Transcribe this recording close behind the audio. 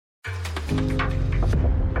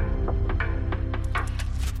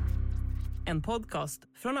en podcast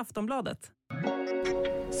från Aftonbladet.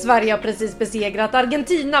 Sverige har precis besegrat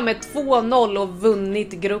Argentina med 2-0 och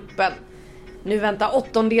vunnit gruppen. Nu väntar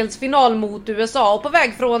åttondelsfinal mot USA och på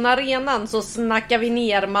väg från arenan så snackar vi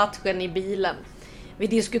ner matchen i bilen. Vi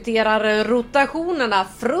diskuterar rotationerna,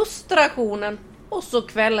 frustrationen och så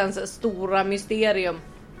kvällens stora mysterium.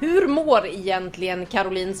 Hur mår egentligen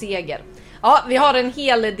Caroline Seger? Ja, vi har en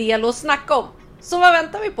hel del att snacka om. Så vad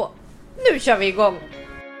väntar vi på? Nu kör vi igång!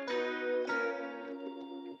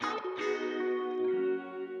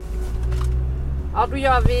 Ja, då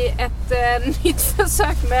gör vi ett nytt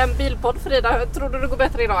försök med en bilpodd. Frida, tror du det går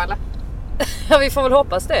bättre idag eller? Ja, vi får väl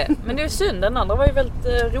hoppas det. Men det är synd, den andra var ju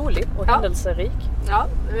väldigt rolig och händelserik. Ja,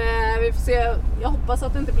 vi får se. Jag hoppas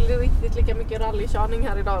att det inte blir riktigt lika mycket rallykörning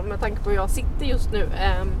här idag med tanke på att jag sitter just nu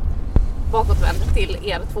bakåtvänd till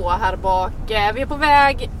er två här bak. Vi är på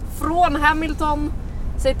väg från Hamilton.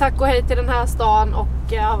 Säg tack och hej till den här stan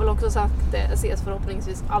och jag har väl också sagt det ses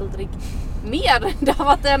förhoppningsvis aldrig mer. Det har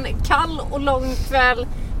varit en kall och lång kväll,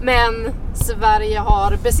 men Sverige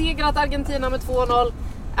har besegrat Argentina med 2-0,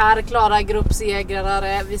 är klara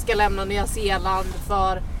gruppsegrare. Vi ska lämna Nya Zeeland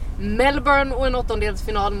för Melbourne och en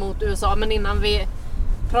åttondelsfinal mot USA. Men innan vi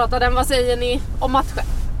pratar den, vad säger ni om matchen?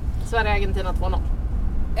 Sverige-Argentina 2-0.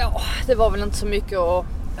 Ja, det var väl inte så mycket att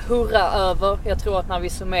hurra över. Jag tror att när vi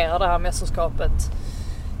summerar det här mästerskapet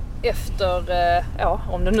efter,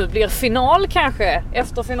 om det nu blir final kanske,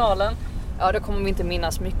 efter finalen, ja, då kommer vi inte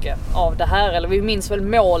minnas mycket av det här. Eller vi minns väl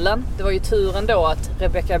målen. Det var ju turen då att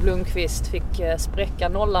Rebecka Blomqvist fick spräcka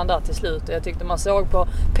nollan där till slut. Och jag tyckte man såg på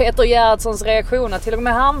Peter Gerhardssons reaktion att till och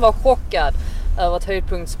med han var chockad över att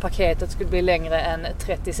höjdpunktspaketet skulle bli längre än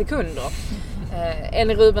 30 sekunder.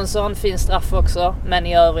 Elin Rubensson, fin straff också. Men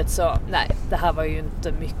i övrigt så, nej, det här var ju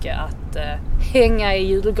inte mycket att hänga i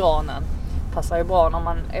julgranen. Passar ju bra när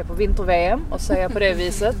man är på vinter-VM och säga på det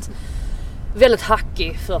viset. Väldigt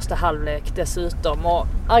hackig första halvlek dessutom. Och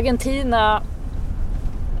Argentina,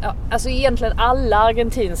 ja, alltså egentligen alla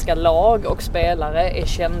argentinska lag och spelare är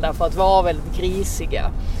kända för att vara väldigt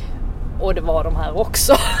grisiga. Och det var de här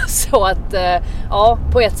också. Så att, ja,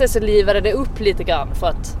 på ett sätt så livade det upp lite grann för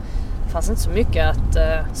att det fanns inte så mycket att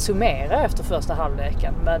summera efter första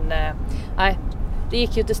halvleken. Men nej, det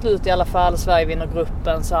gick ju till slut i alla fall. Sverige vinner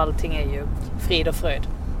gruppen, så allting är ju frid och fröjd.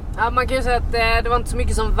 Ja, man kan ju säga att det var inte så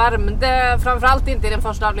mycket som värmde. Framförallt inte i den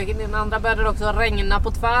första halvleken. I den andra började det också regna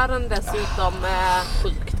på tvären dessutom.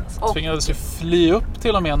 Sjukt alltså. Och tvingades ju fly upp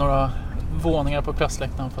till och med några våningar på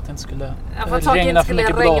pressläktaren för att det inte skulle regna för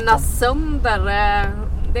mycket på datorn. Regna sönder.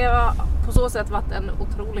 Det var på så sätt varit en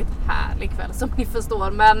otroligt härlig kväll som ni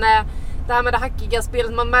förstår. Men det här med det hackiga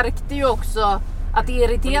spelet, man märkte ju också att det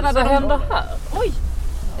irriterade. Vad händer här? Oj!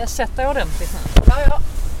 Jag sätter ordentligt nu. Ja.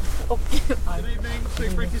 Good evening.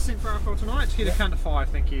 Please break your seat for our photo tonight. Just get a count of 5,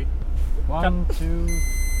 thank you. 1, 2, 3,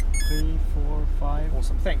 4, 5.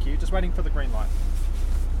 Awesome, thank you. Just waiting for the green light.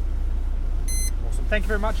 Awesome, thank you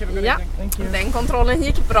very much. Have a good evening. Thank you. Den kontrollen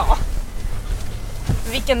gick bra.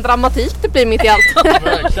 Vilken dramatik det blir mitt i allt.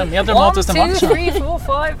 Verkligen, mer dramatiskt än matchen. 1, 2, 3, 4,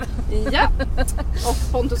 5. Ja.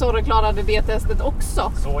 Och Pontus Orre klarade det testet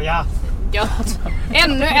också. Så ja. Gött.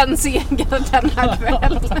 Ännu en seger denna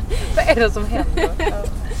kväll. Vad är det som händer?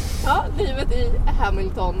 Ja, livet i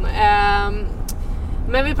Hamilton.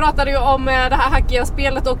 Men vi pratade ju om det här hackiga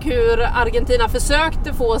spelet och hur Argentina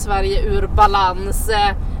försökte få Sverige ur balans.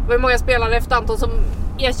 Det var ju många spelare efter Anton som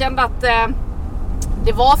erkände att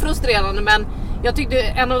det var frustrerande, men jag tyckte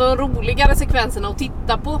en av de roligare sekvenserna att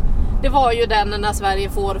titta på, det var ju den när Sverige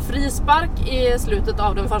får frispark i slutet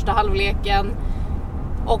av den första halvleken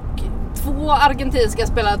och 2 argentinska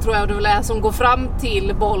spelare, tror jag det väl är, som går fram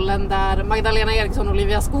till bollen där Magdalena Eriksson och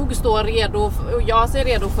Olivia Skog står redo och jag ser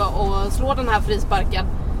redo för att slå den här frisparken.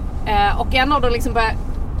 Och en av dem liksom börjar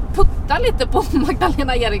putta lite på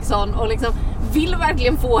Magdalena Eriksson och liksom vill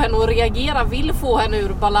verkligen få henne att reagera, vill få henne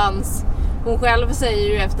ur balans. Hon själv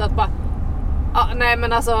säger ju efter att bara, nej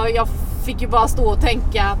men alltså jag fick ju bara stå och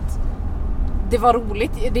tänka att det var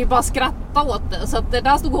roligt, det är bara skratta åt det. Så att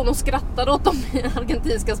där stod hon och skrattade åt de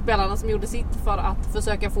argentinska spelarna som gjorde sitt för att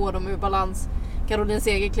försöka få dem ur balans. Caroline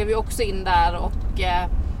Seger klev ju också in där och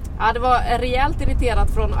det var rejält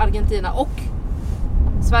irriterat från Argentina och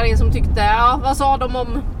Sverige som tyckte, vad sa de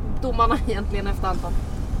om domarna egentligen efter Anton?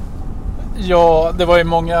 Ja, det var ju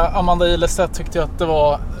många. Amanda Ilestedt tyckte att det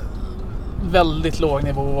var väldigt låg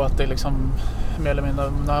nivå och att det liksom mer eller mindre,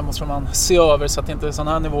 det här måste man se över så att det inte är sån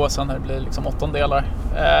här nivå sen när det blir liksom åttondelar.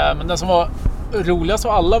 Men den som var roligast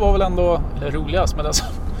av alla var väl ändå, eller roligast, men den som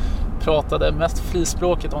pratade mest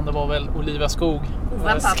frispråket om det var väl Olivia Skog.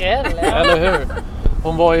 Oväntat. Eller hur?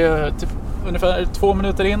 Hon var ju typ ungefär 2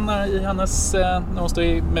 minuter in i hennes, när hon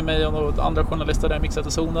stod med mig och andra journalister där i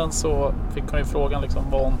mixade zonen, så fick hon ju frågan liksom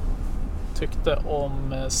vad hon tyckte om,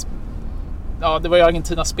 ja, det var ju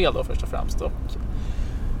Argentinas spel då först och främst, och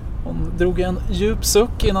hon drog en djup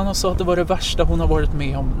suck innan hon sa att det var det värsta hon har varit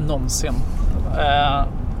med om någonsin.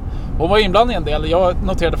 Hon var inblandad i en del. Jag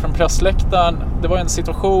noterade från pressläktaren, det var en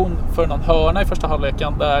situation för någon hörna i första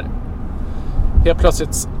halvleken där helt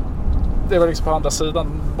plötsligt, det var liksom på andra sidan,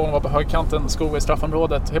 bollen var på högkanten, skog i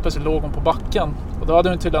straffområdet, helt plötsligt låg hon på backen, och då hade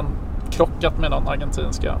hon tydligen krockat med någon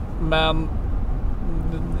argentinska, men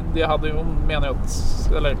det hade hon menat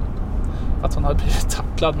att hon hade blivit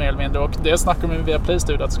tacklad mer eller mindre, och det snackade de via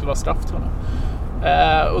Playstudio att det skulle vara straff för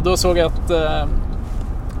henne. Och då såg jag att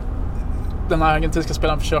den här argentinska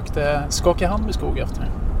spelaren försökte skaka hand med Skog efter,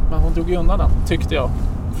 men hon drog ju undan den, tyckte jag,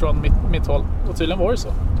 från mitt håll, och tydligen var det så.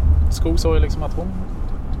 Skog sa ju liksom att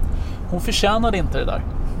hon förtjänade inte det där,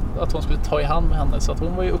 att hon skulle ta i hand med henne, så att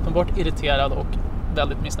hon var ju uppenbart irriterad och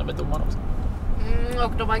väldigt missnöjd med domaren också.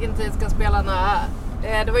 Och de argentinska spelarna,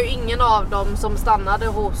 det var ju ingen av dem som stannade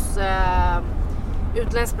hos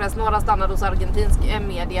utländsk press. Några stannade hos argentinsk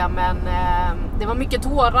media, men det var mycket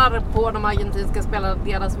tårar på de argentinska spelarna.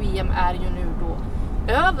 Deras VM är ju nu då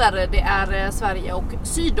över. Det är Sverige och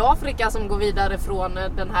Sydafrika som går vidare från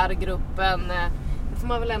den här gruppen. Det får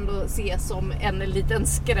man väl ändå se som en liten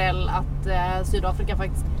skräll att Sydafrika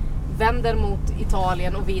faktiskt vänder mot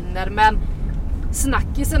Italien och vinner. Men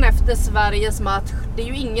snackisen efter Sveriges match, det är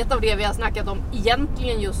ju inget av det vi har snackat om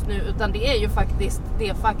egentligen just nu, utan det är ju faktiskt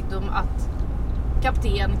det faktum att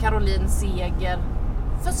kapten Caroline Seger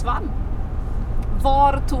försvann.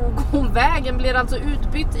 Var tog hon vägen? Blir alltså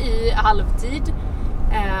utbytt i halvtid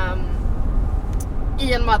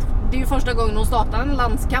i en match. Det är ju första gången hon startar en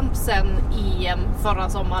landskamp sen EM förra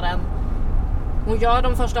sommaren. Hon gör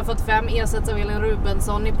de första 45, ersätts av Elin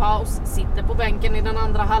Rubensson i paus, sitter på bänken i den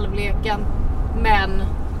andra halvleken, men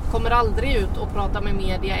kommer aldrig ut och pratar med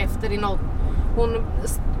media efter i något. Hon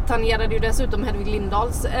tangerade ju dessutom Hedvig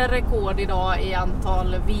Lindahls rekord idag i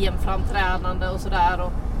antal VM-framträdande och sådär.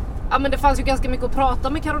 Och, ja, men det fanns ju ganska mycket att prata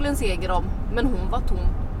med Caroline Seger om, men hon var tom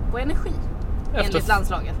på energi enligt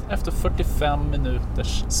landslaget. Efter 45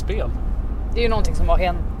 minuters spel. Det är ju någonting som har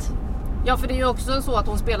hänt. Ja, för det är ju också så att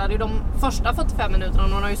hon spelade ju de första 45 minuterna, och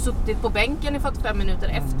hon har ju suttit på bänken i 45 minuter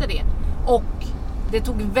efter det. Och det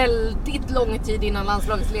tog väldigt lång tid innan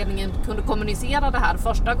landslagsledningen kunde kommunicera det här.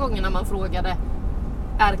 Första gången när man frågade,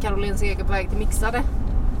 är Caroline Seger på väg till mixade?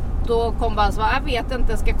 Då kom bara så, jag vet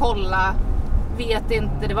inte, ska kolla, vet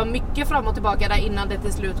inte. Det var mycket fram och tillbaka där innan det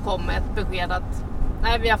till slut kom ett besked att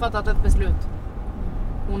nej, vi har fattat ett beslut.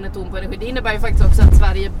 Hon är tom på energi. Det innebär ju faktiskt också att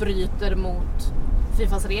Sverige bryter mot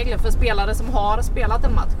FIFAs regler. För spelare som har spelat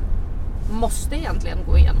en match måste egentligen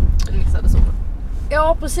gå igenom den mixade zonen.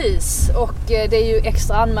 Ja, precis. Och det är ju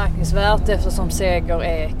extra anmärkningsvärt eftersom Seger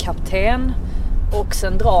är kapten. Och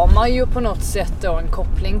sen drar man ju på något sätt då en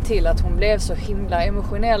koppling till att hon blev så himla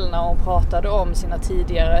emotionell när hon pratade om sina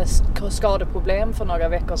tidigare skadeproblem för några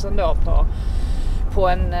veckor sedan då på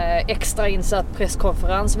en extra insatt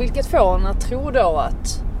presskonferens. Vilket får hon att tro då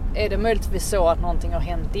att är det möjligtvis så att någonting har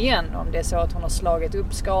hänt igen, om det är så att hon har slagit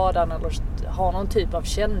upp skadan eller har någon typ av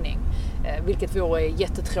känning. Vilket vore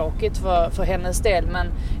jättetråkigt för hennes del, men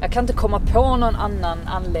jag kan inte komma på någon annan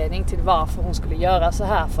anledning till varför hon skulle göra så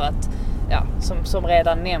här, för att ja, som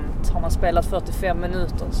redan nämnt, har man spelat 45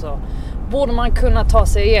 minuter så borde man kunna ta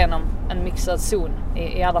sig igenom en mixad zon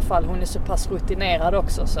i alla fall. Hon är så pass rutinerad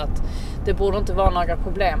också, så att det borde inte vara några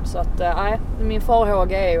problem. Så att min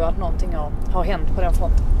farhåga är ju att någonting har hänt på den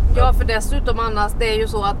fronten. Ja, för dessutom annars, det är ju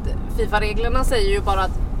så att FIFA-reglerna säger ju bara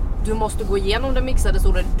att du måste gå igenom den mixade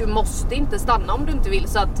zonen. Du måste inte stanna om du inte vill.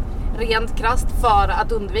 Så att rent krasst, för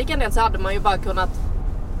att undvika en del, så hade man ju bara kunnat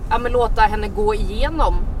låta henne gå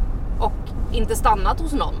igenom och inte stannat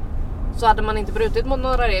hos någon. Så hade man inte brutit mot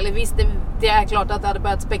några regler. Visst, det är klart att det hade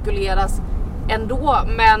börjat spekuleras ändå.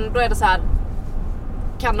 Men då är det så här,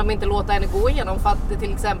 kan de inte låta henne gå igenom för att det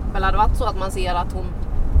till exempel hade varit så att man ser att hon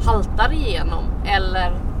haltar igenom?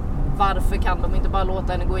 Eller varför kan de inte bara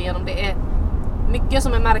låta henne gå igenom? Det är mycket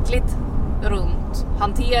som är märkligt runt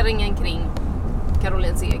hanteringen kring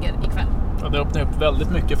Caroline Seger ikväll. Ja, det öppnar upp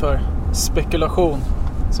väldigt mycket för spekulation,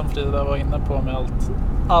 som Frida var inne på, med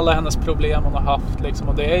alla hennes problem hon har haft liksom.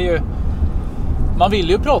 Och det är ju, man vill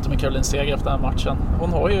ju prata med Caroline Seger efter den här matchen.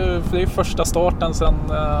 Hon har ju, det är första starten sen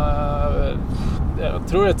jag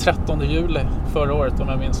tror det är 13 juli förra året om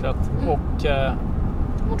jag minns rätt. Och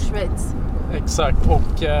mot Schweiz. Exakt,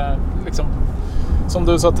 och liksom som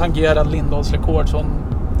du sa, tangerade Lindahls rekord, så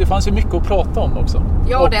det fanns ju mycket att prata om också.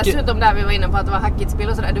 Ja, och dessutom där vi var inne på att det var hackigt spel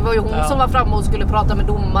och sådär. Det var ju hon som var framme och skulle prata med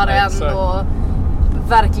domaren och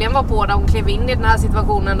verkligen var på där hon klev in i den här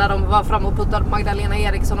situationen när de var framme och puttade Magdalena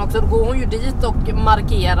Eriksson också. Då går hon ju dit och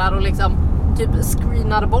markerar och liksom typ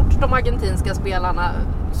screenar bort de argentinska spelarna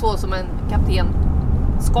så som en kapten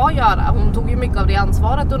ska göra. Hon tog ju mycket av det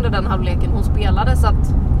ansvaret under den halvleken hon spelade, så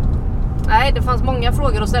att nej, det fanns många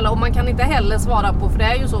frågor att ställa och man kan inte heller svara på, för det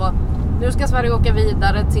är ju så. Nu ska Sverige åka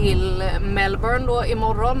vidare till Melbourne då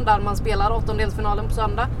imorgon där man spelar åttondelsfinalen på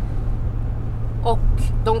söndag. Och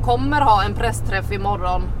de kommer ha en pressträff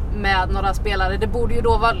imorgon med några spelare. Det borde ju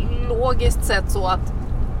då vara logiskt sett så att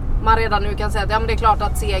man redan nu kan säga att ja, men det är klart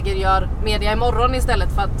att Seger gör media imorgon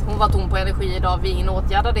istället för att hon var tom på energi idag. Vi hinner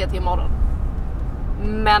åtgärda det till imorgon.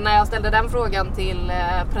 Men när jag ställde den frågan till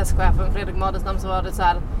presschefen Fredrik Madestam så var det så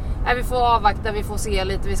här: nej, vi får avvakta, vi får se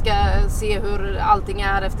lite, vi ska se hur allting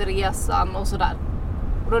är efter resan och sådär.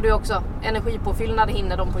 Och då är det också energipåfyllnad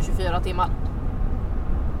hinner de på 24 timmar.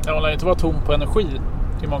 Ja, hon lär inte vara tom på energi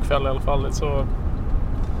imorgon kväll i alla fall, så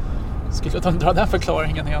skulle de dra den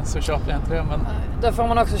förklaringen igen så köper jag inte det. Men där får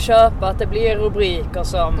man också köpa att det blir rubriker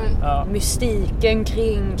som mystiken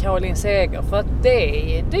kring Caroline Seger, för att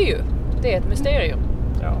det är ett mysterium.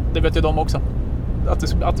 Ja, det vet ju de också.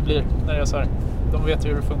 Att det blir när det är så här. De vet ju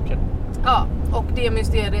hur det funkar. Ja, och det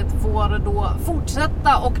mysteriet får då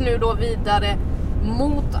fortsätta och nu då vidare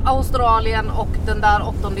mot Australien och den där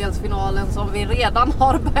åttondelsfinalen som vi redan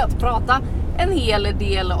har börjat prata en hel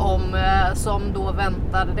del om, som då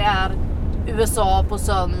väntar. Det är USA på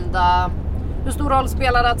söndag. Hur stor roll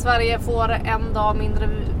spelar det att Sverige får en dag mindre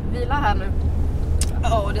vila här nu?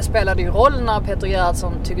 Ja, det spelade ju roll när Peter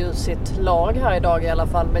Gerhardsson tog ut sitt lag här idag i alla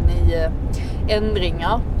fall med 9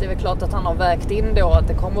 ändringar. Det är väl klart att han har vägt in då att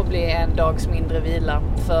det kommer att bli en dags mindre vila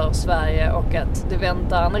för Sverige och att det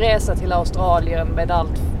väntar en resa till Australien med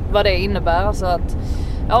allt vad det innebär. Så att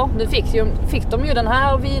ja, nu fick de ju den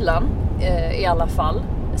här vilan i alla fall.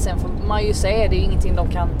 Sen får man ju se, det är ju ingenting de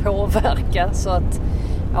kan påverka, så att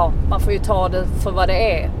ja, man får ju ta det för vad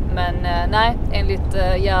det är. Men nej, enligt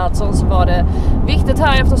Gerhardsson så var det viktigt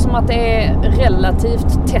här eftersom att det är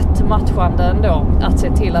relativt tätt matchande ändå att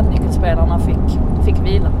se till att nyckelspelarna fick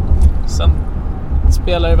vila. Sen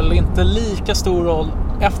spelar det väl inte lika stor roll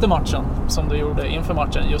efter matchen som det gjorde inför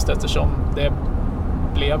matchen, just eftersom det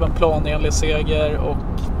blev en planenlig seger och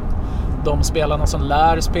de spelarna som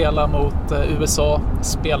lär spela mot USA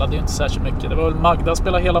spelade ju inte särskilt mycket. Det var väl Magda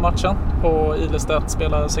spelade hela matchen och Ilestedt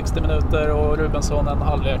spelade 60 minuter och Rubensson en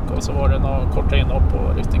halvlek och så var det några korta inhopp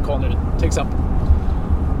på Rytting Connery till exempel.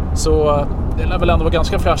 Så det lär väl ändå vara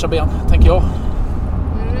ganska fräscha ben, tänker jag.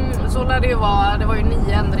 Så lär det ju vara. Det var ju 9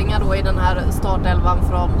 ändringar då i den här startelvan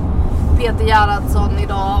från Peter Gerhardsson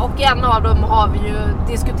idag. Och en av dem har vi ju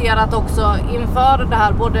diskuterat också inför det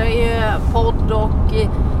här, både i podd och i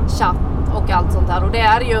chatt och allt sånt här. Och det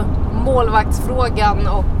är ju målvaktsfrågan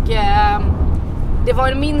och det var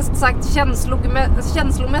en minst sagt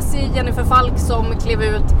känslomässig Jennifer Falk som klev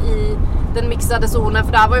ut i den mixade zonen.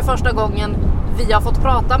 För det här var ju första gången vi har fått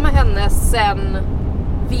prata med henne sen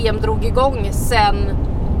VM drog igång, sen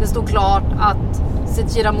det stod klart att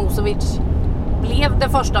Zecira Musovic blev det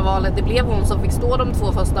första valet. Det blev hon som fick stå de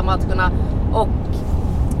 2 första matcherna. Och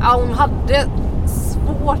ja, hon hade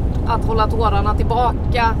svårt att hålla tårarna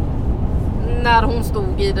tillbaka när hon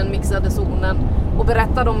stod i den mixade zonen och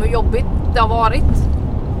berättade om hur jobbigt det har varit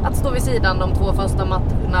att stå vid sidan de 2 första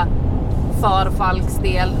matcherna för Falks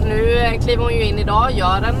del. Nu kliver hon ju in idag,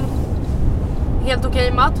 gör en helt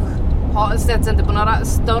okej match. Sätts inte på några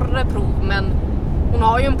större prov, men hon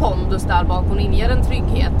har ju en pondus där bak. Hon inger en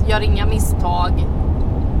trygghet, gör inga misstag.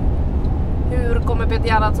 Hur kommer Peter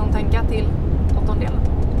Gerhardsson tänka till åttondelen?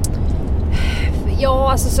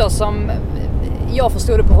 Ja, alltså så som jag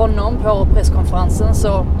förstod det på honom på presskonferensen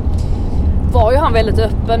så var ju han väldigt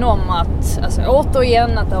öppen om att, alltså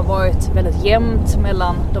återigen, att det har varit väldigt jämnt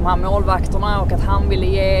mellan de här målvakterna och att han ville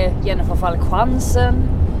ge Jennifer Falk chansen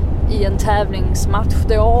i en tävlingsmatch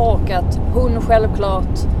då och att hon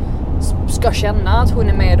självklart ska känna att hon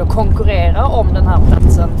är med och konkurrera om den här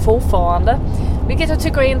platsen fortfarande. Vilket jag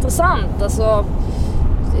tycker är intressant. Alltså,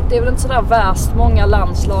 det är väl inte sådär värst många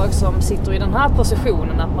landslag som sitter i den här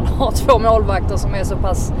positionen att man har 2 målvakter som är så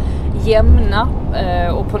pass jämna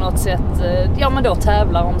och på något sätt ja, men då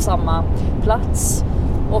tävlar om samma plats.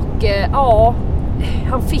 Och ja,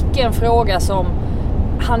 han fick en fråga som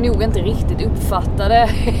han nog inte riktigt uppfattade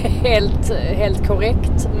helt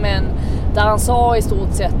korrekt, men där han sa i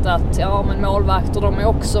stort sett att ja, men målvakter, de är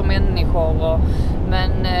också människor men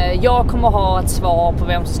jag kommer ha ett svar på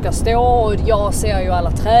vem som ska stå, och jag ser ju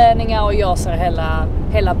alla träningar och jag ser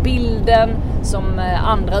hela bilden som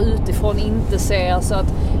andra utifrån inte ser, så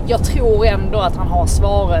att jag tror ändå att han har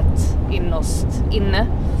svaret innerst inne,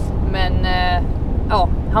 men ja,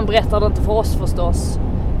 han berättar det inte för oss förstås.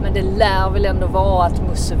 Men det lär väl ändå vara att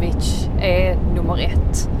Musovic är nummer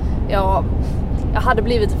 1. Jag hade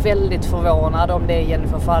blivit väldigt förvånad om det är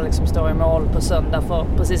Jennifer Falk som står i mål på söndag. För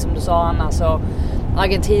precis som du sa, Anna, så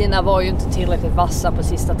Argentina var ju inte tillräckligt vassa på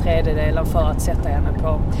sista tredjedelen för att sätta henne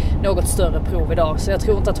på något större prov idag. Så jag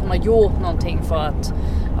tror inte att hon har gjort någonting för att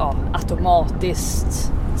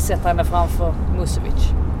automatiskt sätta henne framför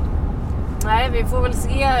Musovic. Nej, vi får väl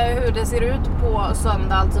se hur det ser ut på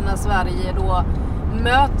söndag, alltså när Sverige då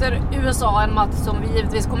möter USA, en match som vi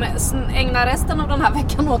givetvis kommer ägna resten av den här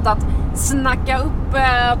veckan åt att snacka upp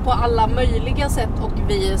på alla möjliga sätt och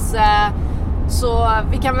vis. Så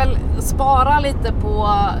vi kan väl spara lite på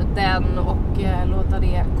den och låta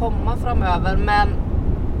det komma framöver. Men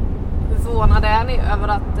hur förvånade är ni över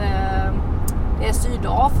att det är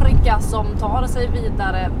Sydafrika som tar sig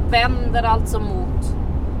vidare, vänder alltså mot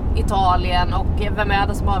Italien, och vem är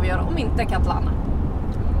det som avgör om inte Catlana?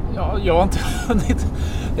 Ja, jag har inte hunnit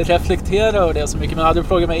reflektera över det så mycket, men hade du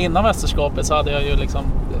frågat mig innan mästerskapet så hade jag ju liksom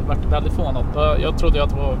varit väldigt förvånad. Jag trodde ju att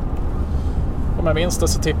det var, om jag minns det,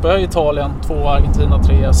 så tippade jag Italien 2, Argentina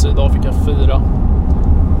 3, Sydafrika 4.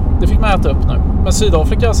 Det fick man äta upp nu. Men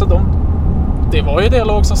Sydafrika, alltså det var ju det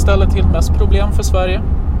lag som ställde till mest problem för Sverige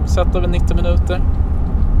sett över 90 minuter.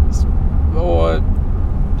 Och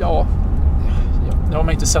ja, nu har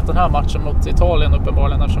man inte sett den här matchen mot Italien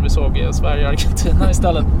uppenbarligen, eftersom vi såg Sverige och Argentina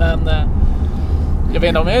istället. Men jag vet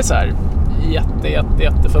inte om jag är så här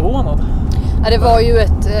jätteförvånad. Ja, det var ju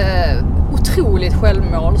ett otroligt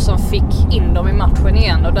självmål som fick in dem i matchen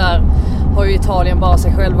igen, och där har ju Italien bara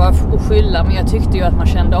sig själva att skylla. Men jag tyckte ju att man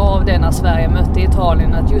kände av det när Sverige mötte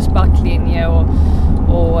Italien, att just backlinje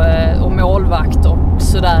och målvakt och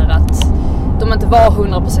sådär, att de inte var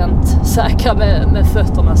 100% säkra med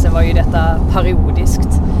fötterna. Sen var ju detta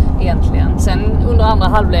parodiskt egentligen. Sen under andra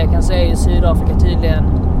halvleken så är ju Sydafrika tydligen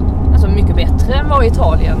alltså mycket bättre än vad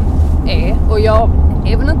Italien är. Och jag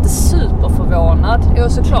är väl inte superförvånad. Det är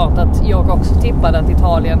såklart att jag också tippade att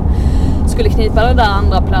Italien skulle knipa den där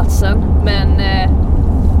andra platsen. Men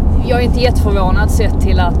jag är inte jätteförvånad sett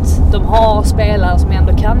till att de har spelare som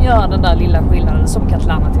ändå kan göra den där lilla skillnaden, som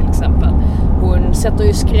Catlana till exempel. Hon sätter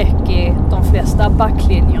ju skräck i de flesta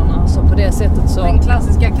backlinjerna, så på det sättet så... Den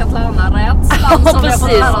klassiska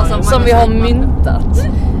Catlana-rädslan som vi har myntat.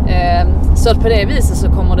 Så på det viset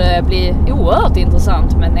så kommer det bli oerhört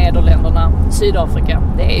intressant med Nederländerna, Sydafrika.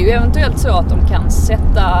 Det är ju eventuellt så att de kan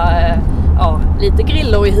sätta lite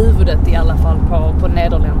griller i huvudet i alla fall på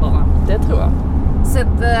Nederländerna. Det tror jag.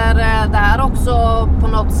 Sätter det här också på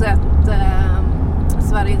något sätt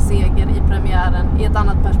Sveriges seger i premiären i ett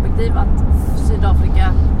annat perspektiv, att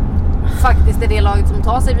Sydafrika faktiskt är det laget som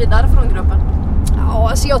tar sig vidare från gruppen? Ja,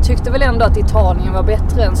 alltså jag tyckte väl ändå att Italien var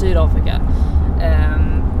bättre än Sydafrika.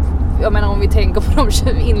 Jag menar, om vi tänker på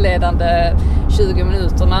de inledande 20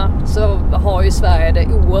 minuterna så har ju Sverige det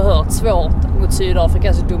oerhört svårt mot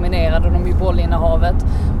Sydafrika, så dominerade de ju bollinnehavet.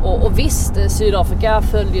 Och visst, Sydafrika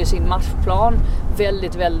följde ju sin matchplan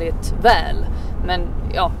väldigt, väldigt väl. Men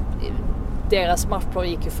ja, deras matchplan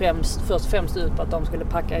gick ju först och främst ut på att de skulle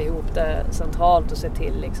packa ihop det centralt och se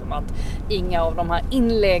till liksom att inga av de här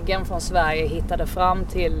inläggen från Sverige hittade fram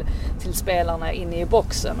till spelarna inne i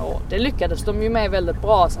boxen, och det lyckades de ju med väldigt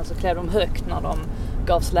bra. Sen så klev de högt när de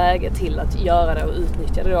gavs läge till att göra det och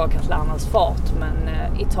utnyttjade då Catlanas fart, men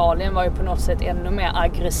Italien var ju på något sätt ännu mer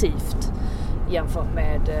aggressivt jämfört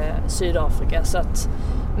med Sydafrika. Så att,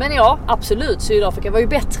 men ja, absolut, Sydafrika var ju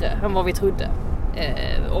bättre än vad vi trodde.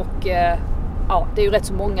 Det är ju rätt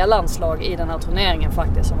så många landslag i den här turneringen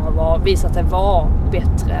faktiskt som har visat sig vara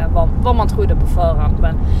bättre än vad man trodde på förhand.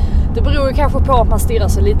 Men det beror ju kanske på att man stirrar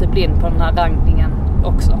sig lite blind på den här rankningen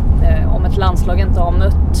också. Om ett landslag inte har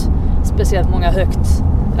mött speciellt många högt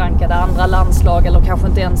rankade andra landslag, eller kanske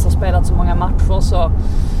inte ens har spelat så många matcher, så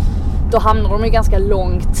då hamnar de ju ganska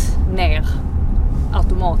långt ner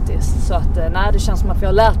automatiskt. Så att det känns som att vi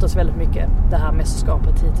har lärt oss väldigt mycket det här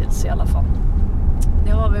mästerskapet hittills i alla fall.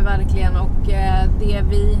 Det har vi verkligen, och det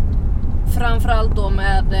vi framförallt då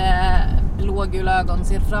med blågula ögon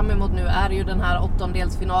ser fram emot nu är ju den här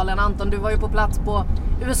åttondelsfinalen. Anton, du var ju på plats på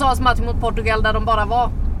USAs match mot Portugal där de bara var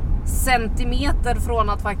centimeter från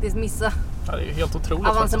att faktiskt missa det är ju helt otroligt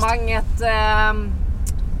avancemanget.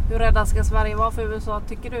 Hur rädda ska Sverige vara för USA,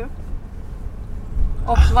 tycker du?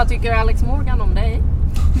 Och vad tycker Alex Morgan om dig?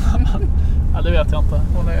 Ja, det vet jag inte.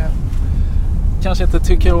 Hon kanske inte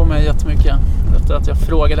tycker om mig jättemycket efter att jag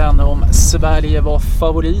frågade henne om Sverige var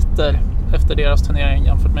favoriter efter deras turnering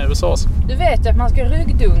jämfört med USAs. Du vet ju att man ska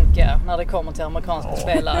ryggdunka när det kommer till amerikanska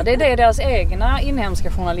spelare. Det är det deras egna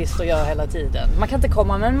inhemska journalister gör hela tiden. Man kan inte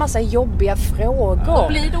komma med en massa jobbiga frågor. Då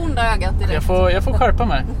blir det onda ögat direkt. Jag får skärpa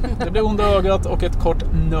mig. Det blev onda ögat och ett kort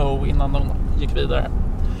no innan de gick vidare.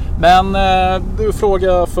 Men du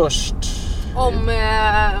frågar först. Om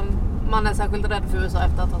man är särskilt rädd för USA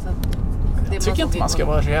efter att ha sett det. Jag tycker inte man ska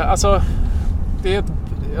vara rädd. Alltså,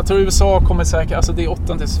 jag tror USA kommer säkert, alltså det är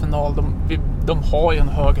åttondelsfinal, de har ju en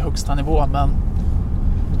hög högsta nivå, men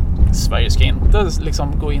Sverige ska inte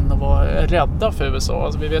liksom gå in och vara rädda för USA.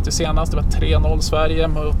 Alltså vi vet ju senast, det var 3-0 Sverige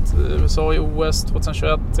mot USA i OS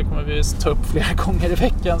 2021. Det kommer vi ta upp flera gånger i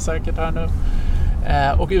veckan säkert här nu.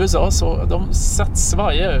 Och USA, så de sätter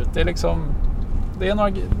Sverige ut. Det är liksom, det är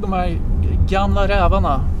de här gamla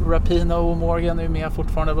rävarna. Rapinoe och Morgan är ju med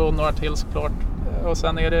fortfarande, och några till såklart. Och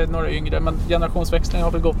sen är det några yngre, men generationsväxlingen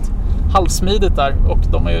har väl gått halvsmidigt där, och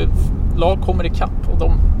de är ju, lag kommer i kapp,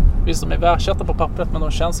 och visst, de är världsetta på pappret, men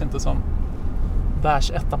de känns inte som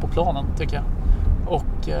världsetta på planen, tycker jag.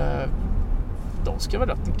 Och de ska vara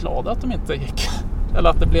rätt glada att de inte gick, eller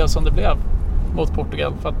att det blev som det blev mot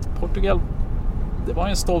Portugal, för att Portugal, det var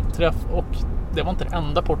en stolt träff, och det var inte det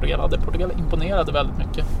enda Portugal hade. Portugal imponerade väldigt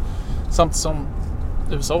mycket, samtidigt som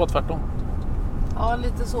USA var tvärtom. Ja,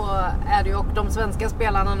 lite så är det ju, och de svenska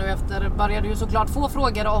spelarna nu efter började ju såklart få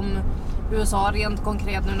frågor om USA rent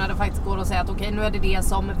konkret nu när det faktiskt går att säga att okej, nu är det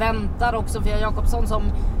som väntar. Och Sofia Jakobsson, som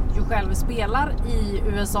ju själv spelar i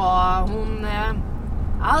USA, hon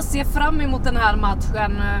ser fram emot den här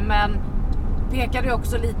matchen, men pekade ju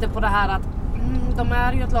också lite på det här att de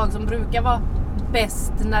är ju ett lag som brukar vara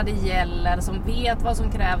bäst när det gäller, som vet vad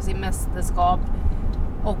som krävs i mästerskap,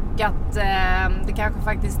 och att det kanske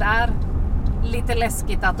faktiskt är lite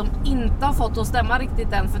läskigt att de inte har fått att stämma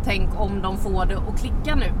riktigt än, för tänk om de får det att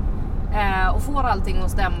klicka nu och får allting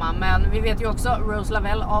att stämma. Men vi vet ju också Rose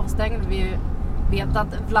Lavelle avstängd. Vi vet att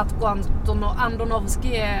Vlatko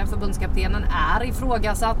Andonovski, förbundskaptenen, är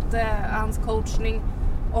ifrågasatt hans coachning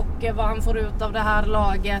och vad han får ut av det här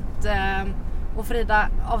laget. Och Frida,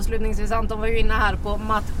 avslutningsvis, Anton var ju inne här på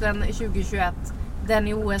matchen 2021, den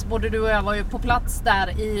i OS. Både du och jag var ju på plats där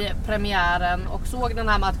i premiären och såg den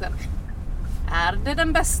här matchen. Är det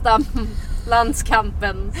den bästa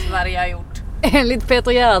landskampen Sverige har gjort? Enligt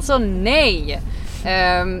Peter Gerhardsson, nej.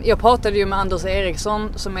 Jag pratade ju med Anders Eriksson,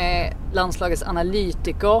 som är landslagets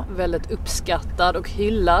analytiker, väldigt uppskattad och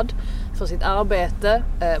hyllad för sitt arbete.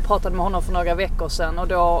 Pratade med honom för några veckor sedan, och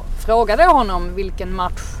då frågade jag honom, vilken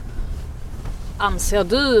match anser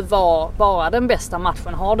du var bara den bästa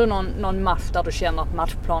matchen? Har du någon match där du känner att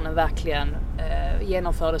matchplanen verkligen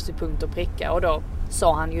genomfördes till punkt och pricka? Och då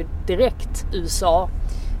sa han ju direkt USA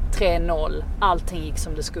 3-0, allting gick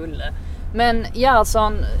som det skulle. Men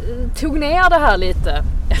Gerhardsson tog ner det här lite,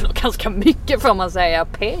 eller ganska mycket får man säga,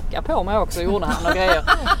 peka på mig också, gjorde han och grejer.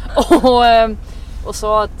 Och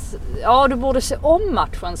sa att ja, du borde se om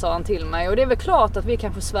matchen, sa han till mig. Och det är väl klart att vi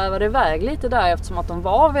kanske svävade iväg lite där, eftersom att de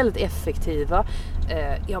var väldigt effektiva.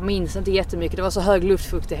 Jag minns inte jättemycket, det var så hög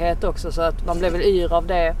luftfuktighet också, så att man blev väl yr av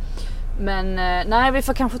det. Men nej, vi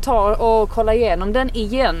får kanske ta och kolla igenom den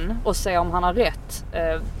igen och se om han har rätt.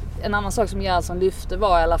 En annan sak som Gerhardsson lyfte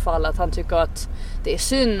var i alla fall att han tycker att det är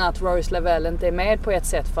synd att Rose Lavelle inte är med på ett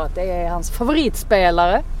sätt, för att det är hans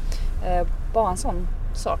favoritspelare. Bara en sån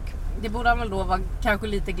sak. Det borde han väl då vara kanske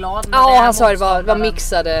lite glad med. Ja, han sa det var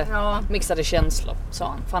mixade känslor, sa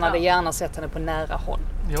han. För han hade gärna sett henne på nära håll.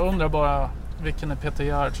 Jag undrar bara, vilken är Peter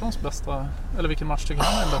Gerhardssons bästa, eller vilken match tycker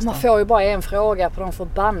han är bästa? Man får ju bara en fråga på de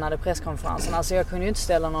förbannade presskonferenserna, alltså jag kunde ju inte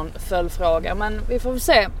ställa någon följdfråga, men vi får väl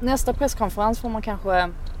se. Nästa presskonferens får man kanske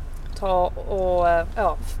ta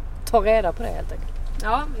reda på det helt enkelt.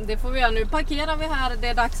 Ja, det får vi göra. Nu parkerar vi här. Det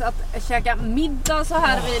är dags att käka middag så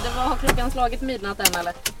här vid. Har klockan slagit midnatt än,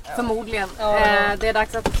 eller? Ja. Förmodligen. Ja. Det är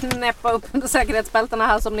dags att knäppa upp under säkerhetsbältena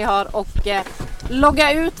här som ni hör och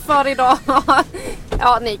logga ut för idag.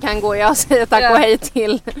 Ja, ni kan gå. Jag säger tack och hej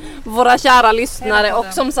till våra kära lyssnare. Och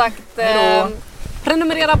som sagt,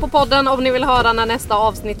 prenumerera på podden om ni vill höra när nästa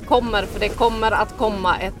avsnitt kommer. För det kommer att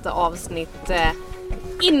komma ett avsnitt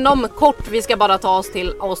inom kort. Vi ska bara ta oss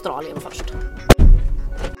till Australien först.